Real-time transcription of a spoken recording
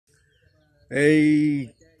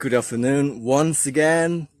Hey, good afternoon. Once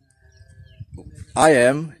again, I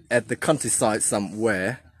am at the countryside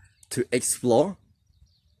somewhere to explore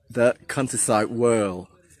the countryside world.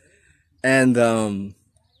 And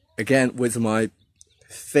again, with my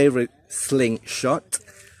favorite slingshot.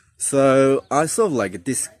 So I sort of like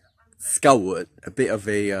discovered a bit of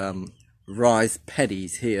a rice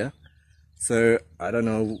paddies here. So I don't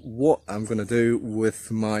know what I'm gonna do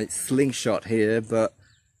with my slingshot here, but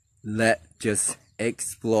let's just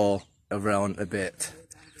explore around a bit.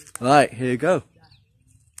 Right, here you go.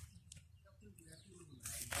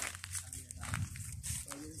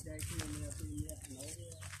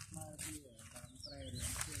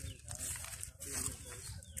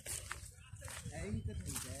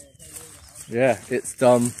 Yeah, it's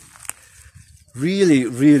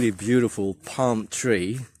really beautiful palm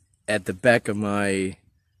tree at the back of my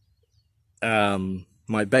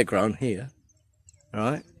my background here. All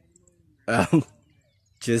right.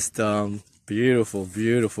 Just beautiful.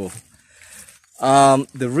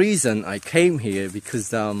 The reason I came here because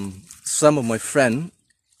some of my friend,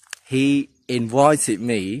 he invited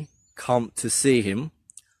me come to see him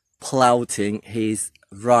plowing his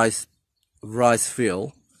rice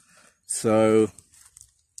field. So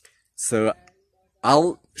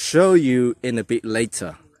I'll show you in a bit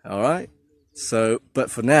later. All right. So but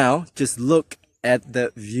for now, just look at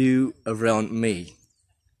the view around me.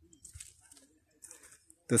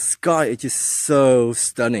 The sky is just so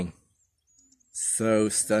stunning.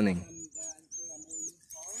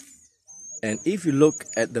 And if you look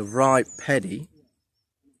at the right paddy,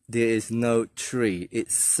 there is no tree.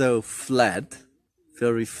 It's so flat,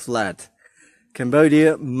 very flat.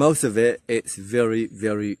 Cambodia, most of it's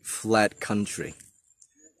very flat country.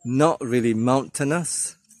 Not really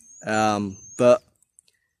mountainous, but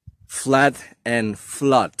flat and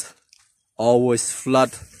flood. Always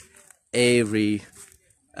flood every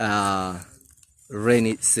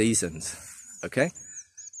rainy seasons. Okay,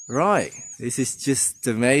 right, this is just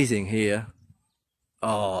amazing here.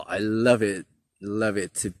 Oh, I love it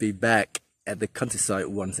to be back at the countryside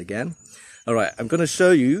once again. All right, I'm gonna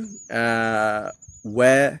show you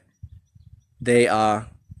where they are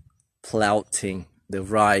plowing the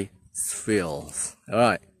rice fields. All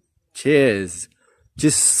right, cheers.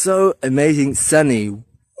 Just so amazing sunny.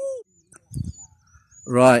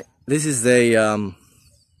 Right, this is the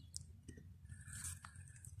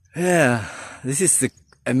yeah, this is the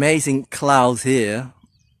amazing clouds here.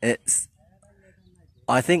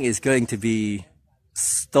 I think it's going to be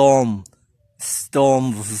storm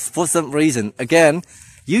for some reason. Again,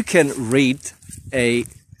 you can read a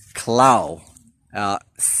cloud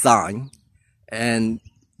sign, and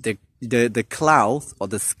the clouds or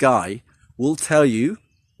the sky will tell you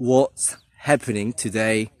what's happening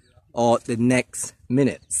today or the next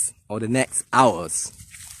minutes or the next hours.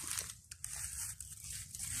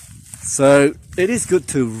 So it is good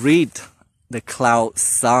to read the cloud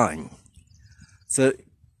sign. So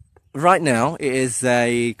right now it is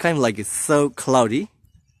a kind of like it's so cloudy,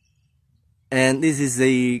 and this is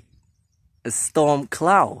a storm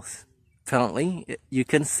cloud. Apparently you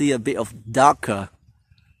can see a bit of darker,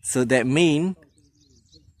 so that means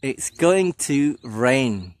it's going to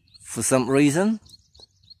rain for some reason.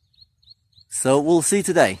 So we'll see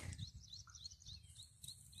today.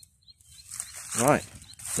 Right,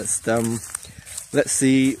 let's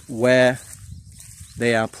see where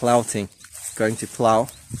they are going to plow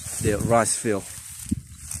the rice field.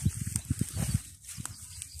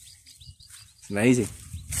 It's amazing.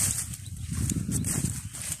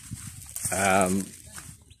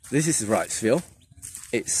 This is the rice field.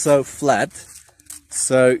 It's so flat,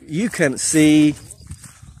 so you can see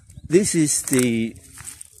this is the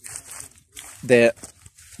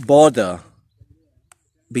border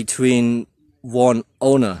between one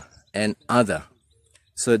owner and other.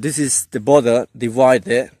 So this is the border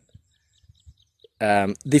divided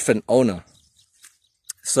different owner.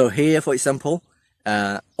 So here, for example,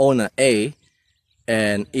 owner A,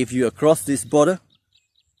 and if you across this border,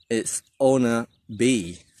 it's owner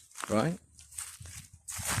B, right?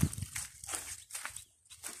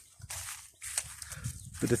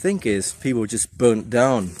 But the thing is, people just burn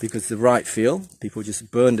down because the right field, people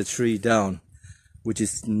just burn the tree down, which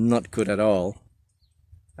is not good at all.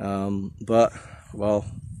 But well,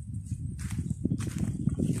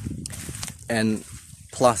 and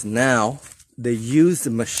plus now they use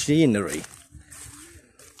the machinery.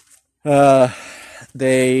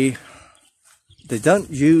 They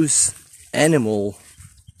don't use animal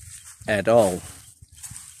at all.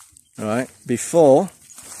 All right. Before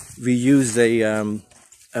we use a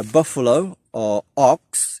buffalo or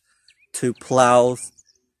ox to plow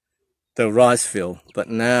the rice field. But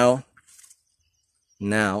now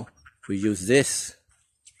we use this.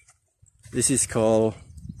 This is called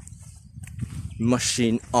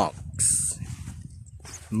machine ox.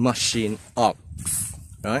 Machine ox,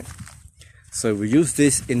 right? So we use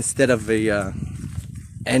this instead of the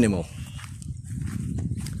animal.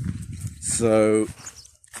 So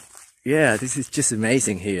yeah, this is just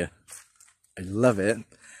amazing here. I love it.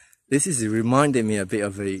 This is reminding me a bit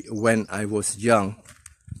of when I was young,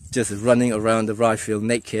 just running around the rice field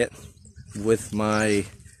naked with my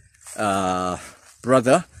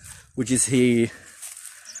brother, which is he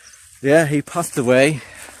passed away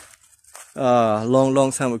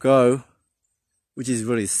long time ago, which is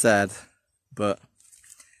really sad. But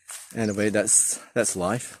anyway, that's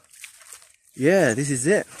life. Yeah, this is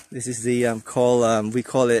it. This is the we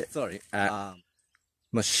call it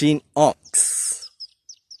machine ox.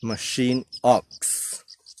 Machine ox.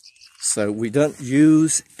 So we don't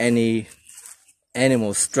use any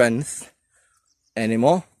animal strength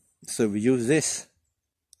anymore. So we use this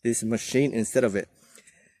machine instead of it.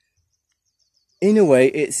 In a way,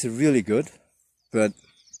 it's really good, but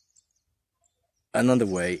another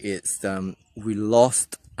way it's we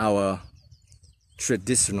lost our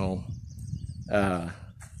traditional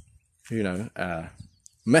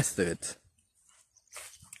method.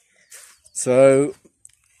 So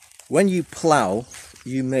when you plow,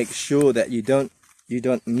 you make sure that you don't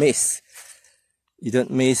miss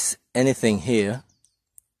anything here.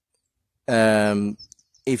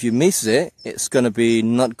 If you miss it, it's gonna be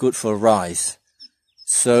not good for rice.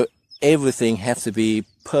 So everything has to be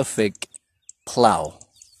perfect plow.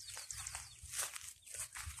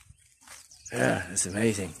 Yeah, it's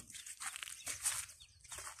amazing.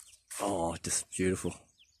 Oh, just beautiful.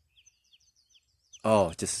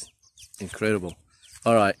 Oh, just incredible.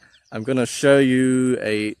 All right, I'm gonna show you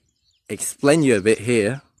explain you a bit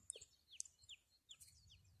here.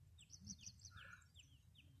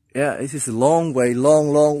 Yeah, this is a long way.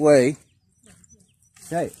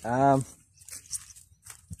 Okay, I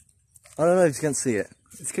don't know if you can see it.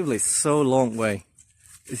 It's really so long way.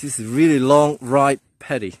 This is a really long right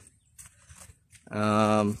paddy.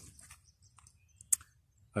 I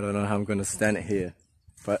don't know how I'm gonna stand it here,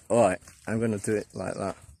 but alright, I'm gonna do it like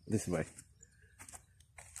that, this way.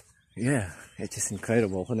 Yeah, it's just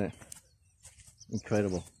incredible, isn't it?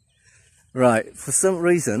 Incredible. Right, for some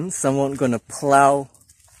reason, someone gonna plow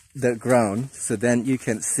the ground, so then you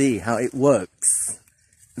can see how it works.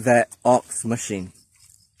 That ox machine.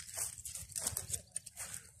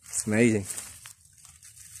 It's amazing.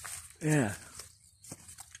 Yeah.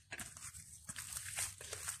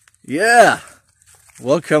 Yeah.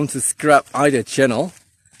 Welcome to Scrap Idea channel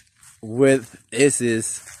with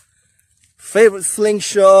is favorite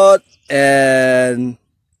slingshot and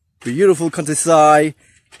beautiful countryside,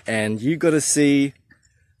 and you gotta see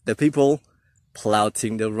the people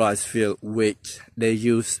plowing the rice field, which they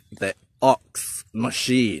use the ox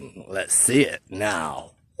machine. Let's see it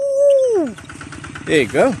now. Woo! There you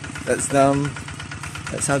go. That's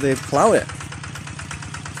how they plow it.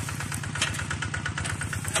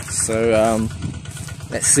 So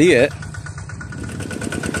let's see it.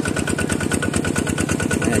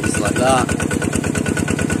 Yeah, just like that.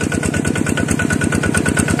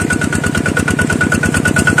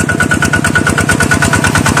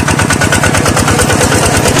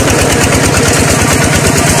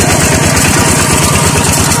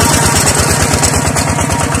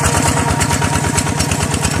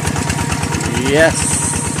 Yes.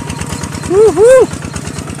 Woohoo!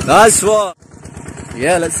 Nice one.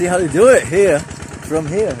 Yeah, let's see how they do it here. From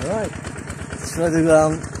here, right? Let's try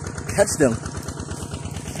to catch them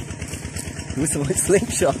with my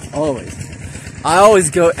slingshot. I always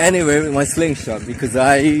go anywhere with my slingshot because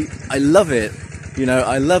I love it. You know,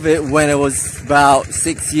 I love it when I was about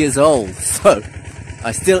 6 years old. So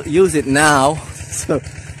I still use it now. So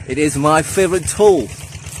it is my favorite tool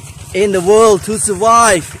in the world to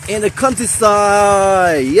survive in the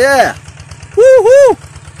countryside. Yeah. Woohoo!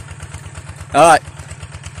 All right.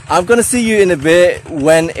 I'm gonna see you in a bit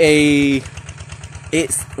when it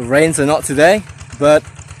rains or not today, but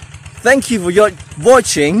thank you for your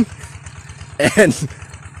watching, and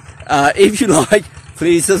if you like,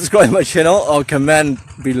 please subscribe my channel or comment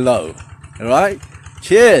below. Alright,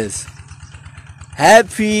 cheers,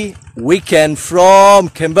 happy weekend from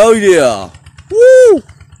Cambodia.